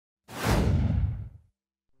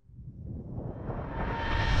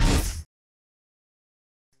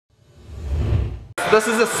this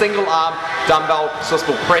is a single arm dumbbell Swiss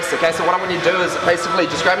ball press, okay? So what I want you to do is basically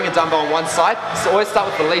just grabbing a dumbbell on one side. So always start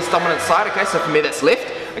with the least dominant side, okay? So for me that's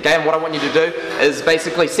left. Okay, and what I want you to do is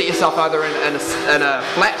basically set yourself either in a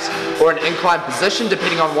flat or an inclined position,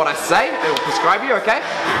 depending on what I say, it will prescribe you, okay?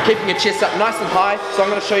 Keeping your chest up nice and high. So I'm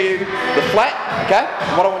going to show you the flat, okay?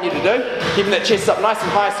 And what I want you to do, keeping that chest up nice and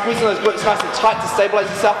high, squeezing those glutes nice and tight to stabilize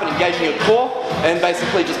yourself and engaging your core, and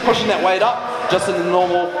basically just pushing that weight up, just in the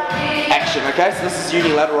normal action, okay? So this is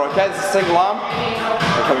unilateral, okay? This is single arm,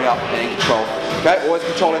 and coming up and control, okay? Always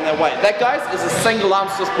controlling that weight. That, guys, is a single arm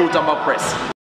Swiss ball dumbbell press.